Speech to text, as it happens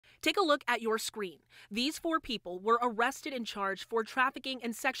Take a look at your screen. These four people were arrested and charged for trafficking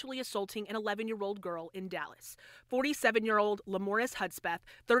and sexually assaulting an 11-year-old girl in Dallas. 47-year-old Lamoris Hudspeth,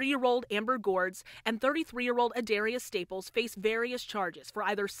 30-year-old Amber Gords, and 33-year-old Adarius Staples face various charges for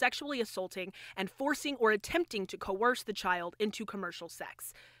either sexually assaulting and forcing or attempting to coerce the child into commercial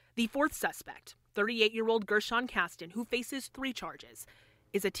sex. The fourth suspect, 38-year-old Gershon Caston, who faces 3 charges,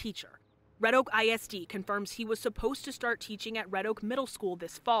 is a teacher. Red Oak ISD confirms he was supposed to start teaching at Red Oak Middle School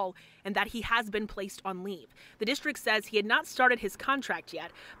this fall and that he has been placed on leave. The district says he had not started his contract yet,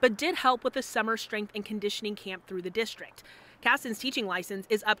 but did help with the summer strength and conditioning camp through the district. Caston's teaching license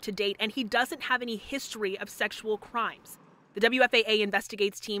is up to date and he doesn't have any history of sexual crimes. The WFAA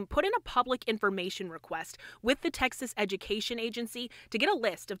Investigates team put in a public information request with the Texas Education Agency to get a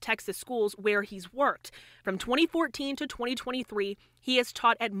list of Texas schools where he's worked. From 2014 to 2023, he has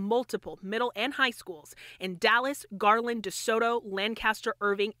taught at multiple middle and high schools in Dallas, Garland, DeSoto, Lancaster,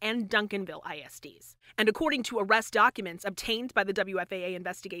 Irving, and Duncanville ISDs. And according to arrest documents obtained by the WFAA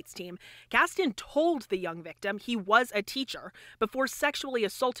Investigates team, Caston told the young victim he was a teacher before sexually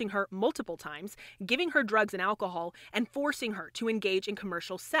assaulting her multiple times, giving her drugs and alcohol, and forcing her to engage in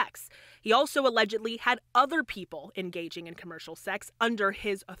commercial sex. He also allegedly had other people engaging in commercial sex under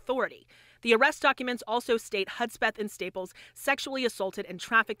his authority. The arrest documents also state Hudspeth and Staples sexually assaulted and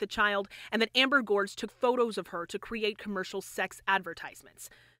trafficked the child, and that Amber Gords took photos of her to create commercial sex advertisements.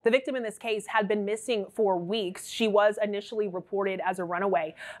 The victim in this case had been missing for weeks. She was initially reported as a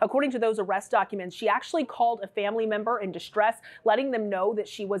runaway. According to those arrest documents, she actually called a family member in distress, letting them know that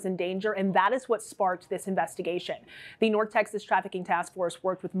she was in danger, and that is what sparked this investigation. The North Texas Trafficking Task Force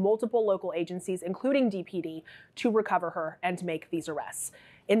worked with multiple local agencies, including DPD, to recover her and make these arrests.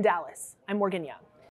 In Dallas, I'm Morgan Young.